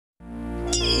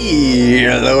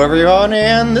Hello everyone,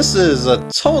 and this is a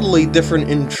totally different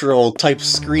intro type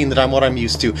screen than what I'm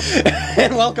used to.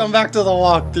 And welcome back to the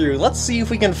walkthrough. Let's see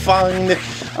if we can find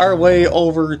our way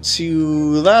over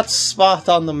to that spot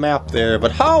on the map there.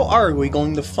 But how are we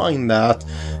going to find that?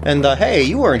 And hey,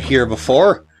 you weren't here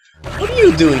before. What are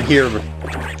you doing here?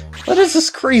 What is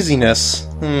this craziness?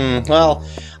 Well,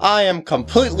 I am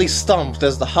completely stumped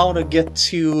as to how to get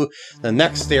to the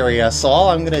next area, so all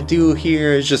I'm gonna do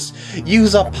here is just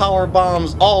use up power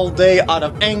bombs all day out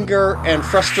of anger and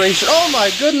frustration. Oh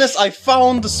my goodness, I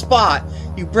found the spot!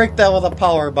 You break that with a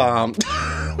power bomb.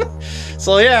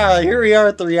 So yeah, here we are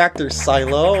at the reactor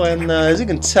silo, and as you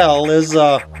can tell, there's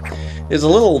a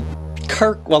little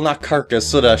not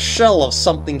carcass, but a shell of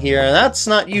something here, and that's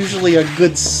not usually a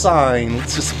good sign,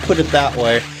 let's just put it that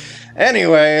way.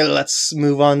 Anyway, let's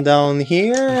move on down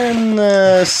here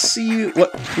and see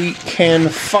what we can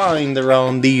find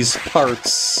around these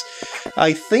parts.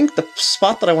 I think the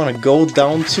spot that I want to go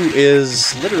down to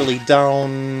is literally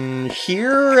down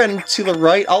here and to the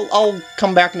right. I'll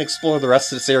come back and explore the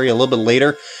rest of this area a little bit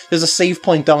later. There's a save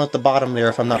point down at the bottom there,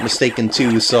 if I'm not mistaken,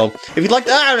 too. So if you'd like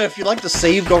to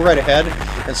save, go right ahead.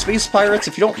 And Space Pirates,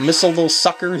 if you don't missile those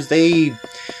suckers,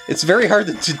 it's very hard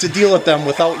to deal with them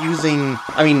without using,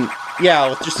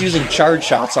 with just using charge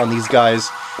shots on these guys.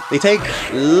 They take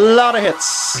a lot of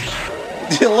hits.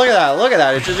 Look at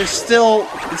that, it's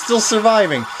still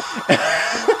surviving.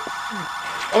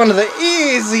 One of the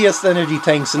easiest energy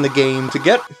tanks in the game to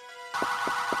get.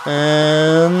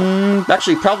 And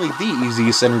actually, probably the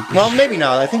easiest energy. Well, maybe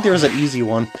not. I think there was an easy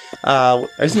one.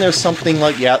 Isn't there something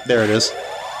like... Yeah, there it is.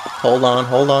 Hold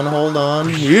on.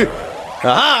 Yeah.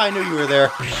 Aha! I knew you were there.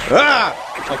 Ah!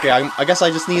 Okay, I guess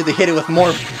I just needed to hit it with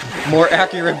more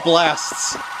accurate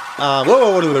blasts.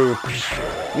 Whoa!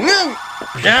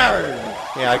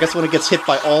 Yeah, I guess when it gets hit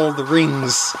by all the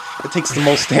rings, it takes the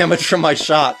most damage from my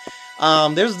shot.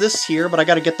 There's this here, but I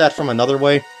gotta get that from another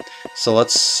way. So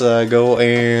let's go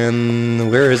and...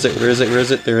 Where is it?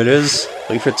 There it is.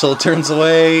 Wait for it till it turns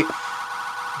away.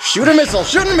 Shoot a missile!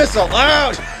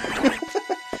 Out!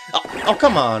 Oh,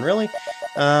 come on, really?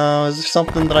 Is there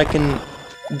something that I can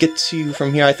get to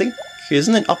from here? I think...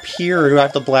 Isn't it up here, or do I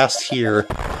have to blast here?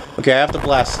 Okay, I have to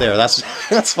blast there.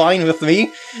 That's fine with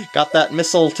me. Got that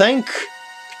missile tank.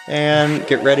 And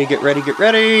get ready.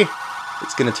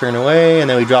 It's gonna turn away, and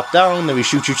then we drop down, then we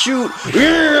shoot.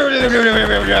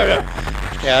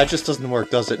 Yeah, it just doesn't work,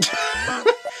 does it?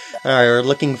 Alright, we're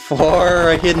looking for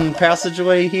a hidden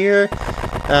passageway here.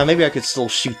 Maybe I could still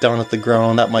shoot down at the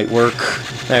ground, that might work.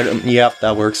 Yep,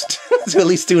 that works. At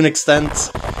least to an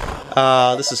extent.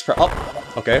 This is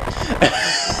okay.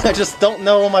 I just don't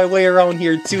know my way around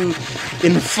here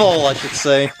in full, I should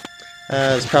say.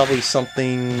 There's probably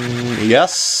something...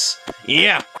 Yes?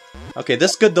 Yeah! Okay,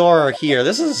 this good door here,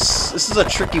 this is a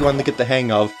tricky one to get the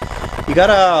hang of. You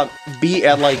gotta be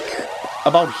at,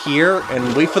 about here,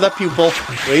 and wait for that pupil.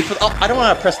 Oh, I don't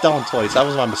want to press down twice, that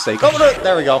was my mistake. Oh,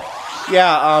 there we go.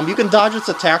 Yeah, you can dodge its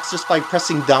attacks just by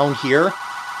pressing down here.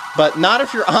 But not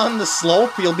if you're on the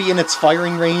slope, you'll be in its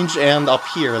firing range, and up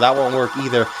here, that won't work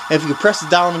either. And if you press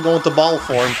down and go into ball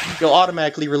form, you'll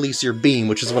automatically release your beam,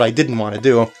 which is what I didn't want to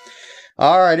do.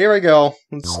 Alright, here we go.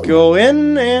 Let's go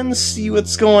in and see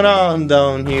what's going on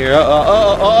down here.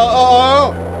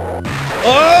 Oh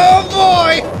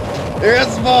boy!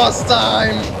 It's boss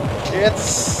time!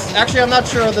 Actually, I'm not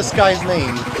sure of this guy's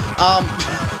name.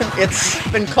 It's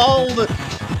been called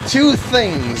two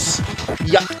things.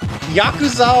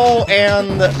 Yakuzao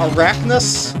and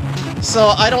Arachnus, so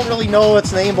I don't really know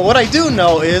its name, but what I do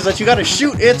know is that you gotta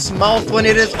shoot its mouth when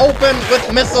it is open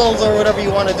with missiles or whatever you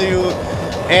want to do,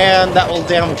 and that will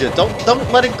damage it.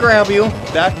 Don't let it grab you.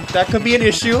 That could be an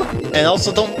issue, and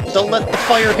also don't let the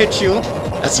fire hit you.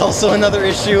 That's also another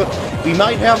issue. We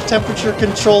might have temperature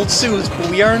controlled suits, but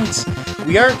we aren't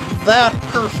that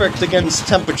perfect against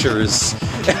temperatures.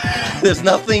 There's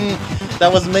nothing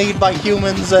that was made by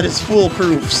humans that is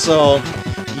foolproof, so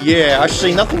yeah,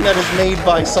 actually nothing that is made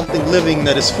by something living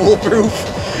that is foolproof.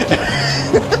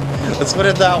 Let's put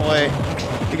it that way.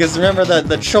 Because remember that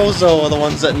the Chozo are the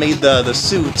ones that made the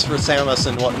suits for Samus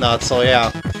and whatnot, so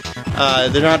yeah.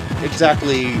 They're not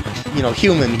exactly,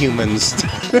 humans.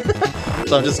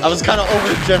 So I was kind of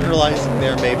overgeneralizing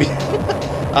there, maybe.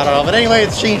 I don't know, but anyway,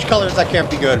 it's changed colors, that can't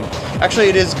be good. Actually,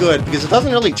 it is good, because it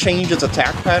doesn't really change its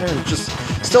attack pattern, it just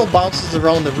still bounces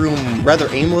around the room rather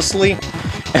aimlessly,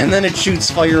 and then it shoots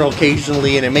fire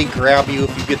occasionally, and it may grab you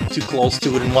if you get too close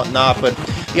to it and whatnot, but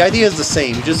the idea is the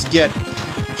same. Just get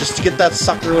that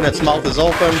sucker when its mouth is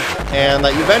open, and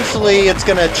eventually it's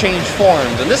gonna change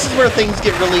forms, and this is where things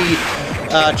get really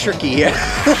tricky.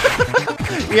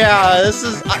 Yeah, this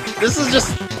is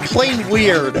just plain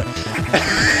weird.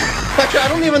 I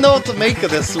don't even know what to make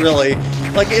of this, really.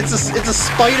 Like, it's a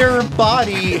spider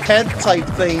body head type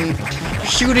thing,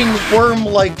 shooting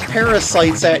worm-like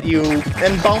parasites at you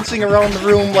and bouncing around the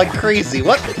room like crazy.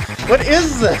 What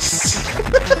is this?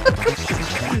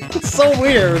 It's so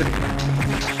weird.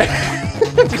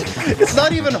 It's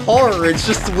not even horror, it's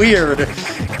just weird.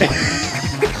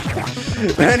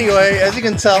 Anyway, as you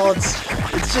can tell, it's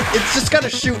just gotta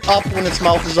shoot up when its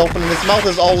mouth is open, and its mouth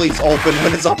is always open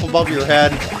when it's up above your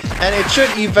head, and it should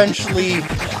eventually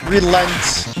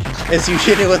relent as you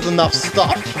hit it with enough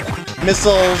stuff.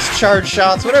 Missiles, charge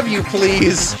shots, whatever you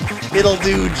please, it'll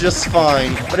do just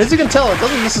fine. But as you can tell, it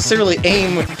doesn't necessarily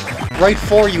aim right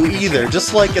for you either,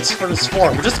 just like its first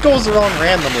form. It just goes around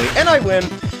randomly, and I win.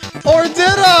 Or did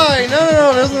I?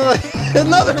 No, there's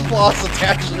another boss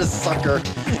attached to this sucker.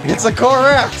 It's a Core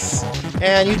X!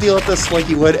 And you deal with this like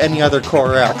you would any other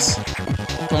Core X.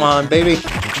 Come on, baby.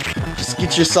 Just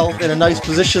get yourself in a nice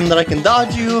position that I can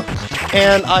dodge you,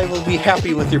 and I will be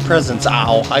happy with your presence.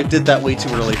 Ow, I did that way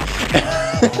too early.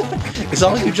 As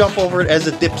long as you jump over it as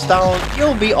it dips down,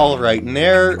 you'll be alright. And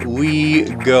there we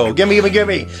go. Gimme!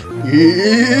 Yeah!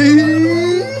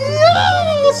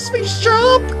 Space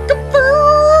jump!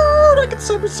 Confirmed! I can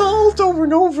somersault over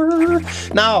and over.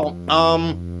 Now,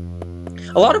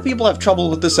 a lot of people have trouble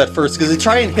with this at first because they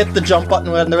try and hit the jump button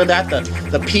when they're at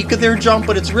the peak of their jump,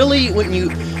 but it's really when you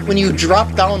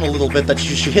drop down a little bit that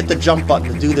you should hit the jump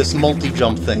button to do this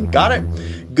multi-jump thing. Got it?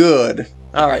 Good.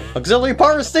 Alright, auxiliary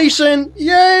power station!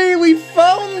 Yay, we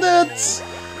found it!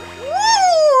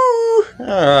 Woo!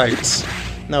 Alright,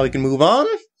 now we can move on.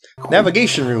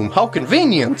 Navigation room, how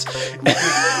convenient!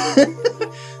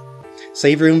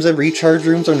 Save rooms and recharge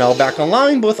rooms are now back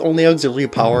online, but with only auxiliary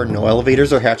power, no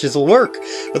elevators or hatches will work.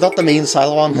 Without the main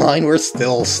silo online, we're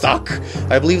still stuck.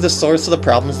 I believe the source of the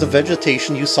problem is the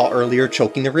vegetation you saw earlier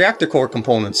choking the reactor core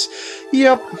components.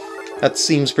 Yep, that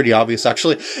seems pretty obvious,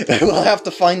 actually. We'll have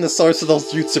to find the source of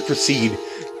those roots to proceed.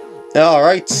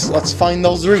 Alright, let's find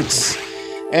those roots.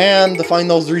 And to find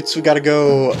those roots, we gotta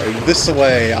go this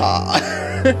way.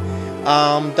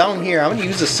 Down here, I'm gonna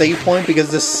use a save point because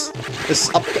this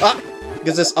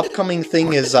upcoming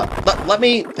thing is,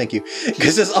 thank you,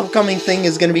 because this upcoming thing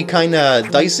is gonna be kinda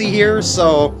dicey here,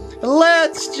 so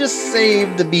let's just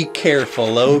save to be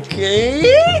careful,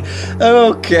 okay?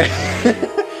 Okay.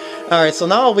 Alright, so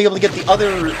now I'll be able to get the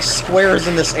other squares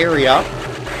in this area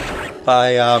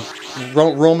by,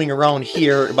 roaming around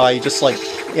here by just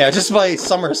by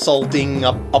somersaulting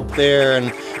up there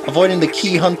and avoiding the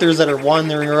key hunters that are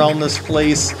wandering around this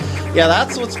place. Yeah,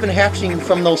 that's what's been hatching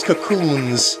from those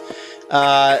cocoons.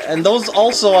 And those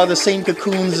also are the same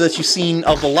cocoons that you've seen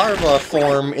of the larva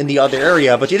form in the other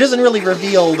area, but it isn't really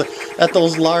revealed that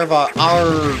those larvae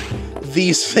are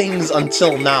these things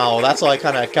until now. That's why I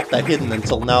kind of kept that hidden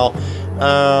until now.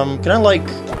 Can I, like...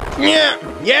 Yeah!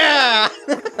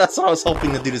 That's what I was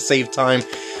hoping to do to save time.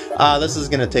 This is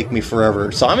gonna take me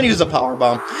forever, so I'm gonna use a power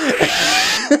bomb.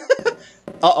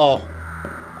 Uh-oh.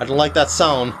 I don't like that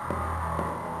sound.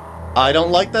 I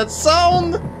don't like that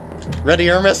sound! Ready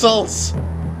your missiles!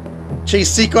 Chase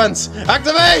sequence!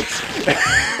 Activate!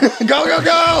 Go, go,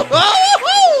 go!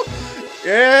 Oh,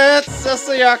 it's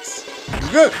SCX!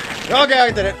 Good! Okay,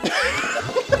 I did it!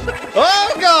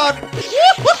 Oh god! No,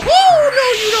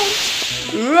 you don't!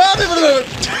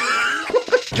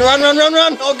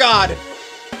 Run! Oh god!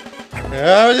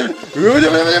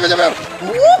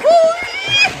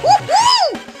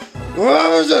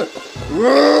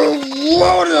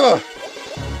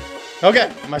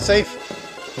 Okay, am I safe?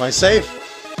 Am I safe?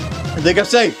 I think I'm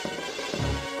safe.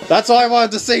 That's why I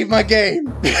wanted to save my game.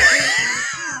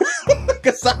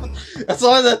 Because that's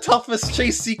one of the toughest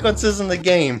chase sequences in the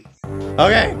game.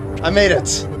 Okay, I made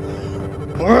it.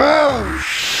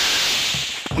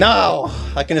 Now,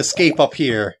 I can escape up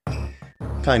here.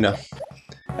 Kinda.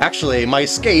 Actually, my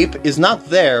escape is not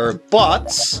there,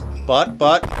 but,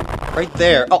 right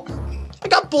there. Oh, I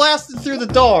got blasted through the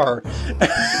door.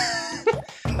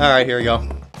 Alright, here we go.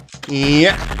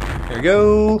 Yeah, there we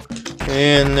go.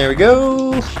 And there we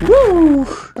go. Woo!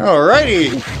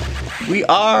 Alrighty. We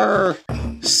are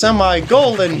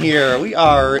semi-golden here. We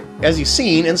are, as you've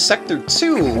seen, in Sector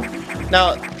 2.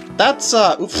 Now, that's,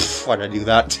 oops, why did I do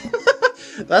that?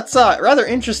 That's a rather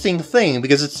interesting thing,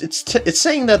 because it's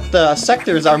saying that the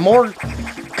sectors are more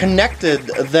connected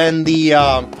than the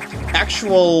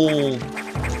actual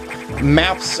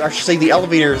maps, I should say the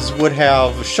elevators, would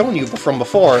have shown you from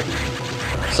before.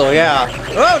 So yeah.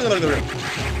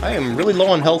 I am really low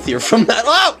on health here from that.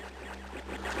 Oh!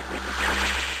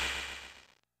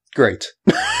 Great.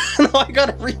 No, I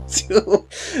gotta redo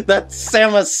that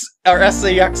Samus or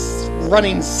SAX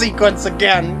running sequence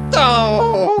again.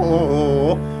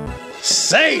 Oh,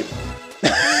 save.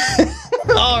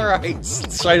 All right,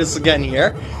 let's try this again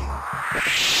here.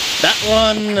 That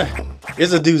one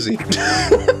is a doozy.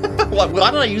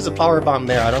 Why did I use a power bomb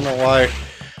there? I don't know why.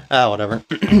 Ah, whatever.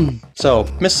 So,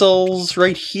 missiles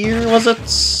right here, was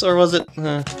it? Or was it...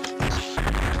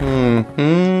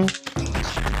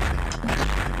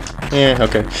 Yeah,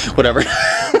 okay. Whatever.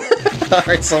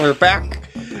 Alright, so we're back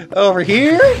over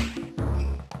here.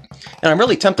 And I'm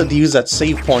really tempted to use that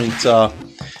save point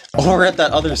over at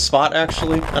that other spot,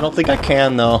 actually. I don't think I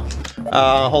can, though.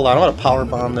 Hold on, I want to power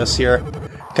bomb this here.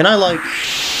 Can I, like...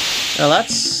 Now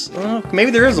that's...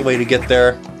 maybe there is a way to get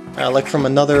there. Like from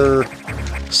another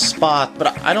spot,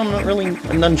 but I don't really...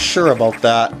 I'm unsure about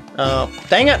that.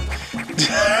 Dang it!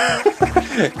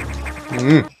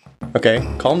 Okay,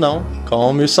 calm down.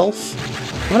 Calm yourself.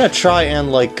 I'm gonna try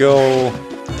and, like, go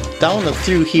down and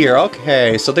through here.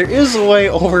 Okay, so there is a way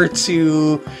over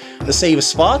to the save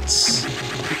spots,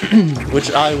 which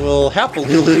I will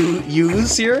happily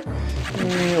use here.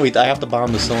 Wait, I have to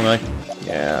bomb this, don't I?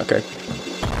 Yeah, okay.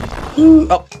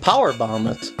 Oh, power bomb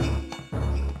it.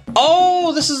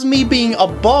 Oh, this is me being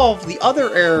above the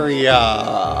other area.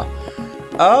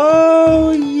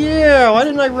 Oh, yeah, why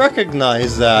didn't I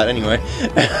recognize that? Anyway,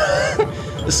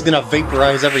 this is gonna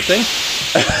vaporize everything.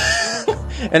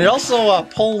 And it also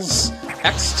pulls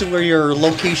X to where your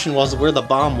location was, where the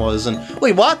bomb was, and...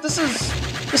 Wait, what? This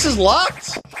is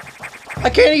locked? I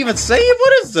can't even save?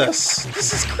 What is this?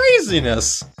 This is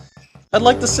craziness. I'd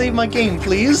like to save my game,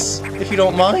 please, if you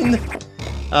don't mind.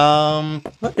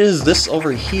 What is this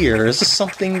over here? Is this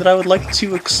something that I would like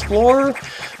to explore?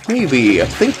 Maybe. I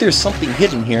think there's something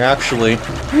hidden here, actually.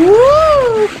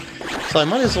 Woo! So I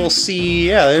might as well see...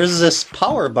 Yeah, there's this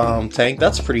power bomb tank.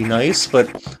 That's pretty nice, but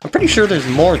I'm pretty sure there's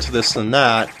more to this than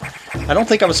that. I don't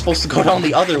think I was supposed to go down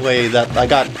the other way that I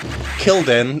got killed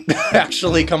in.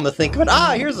 Actually, come to think of it.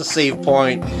 Ah, here's a save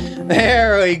point.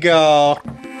 There we go.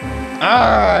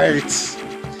 Alright.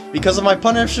 Because of my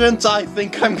punishment, I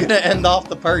think I'm gonna end off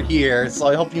the part here. So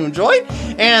I hope you enjoyed,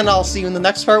 and I'll see you in the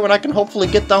next part when I can hopefully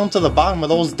get down to the bottom of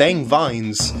those dang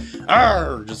vines.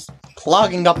 Arrgh, just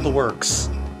clogging up the works.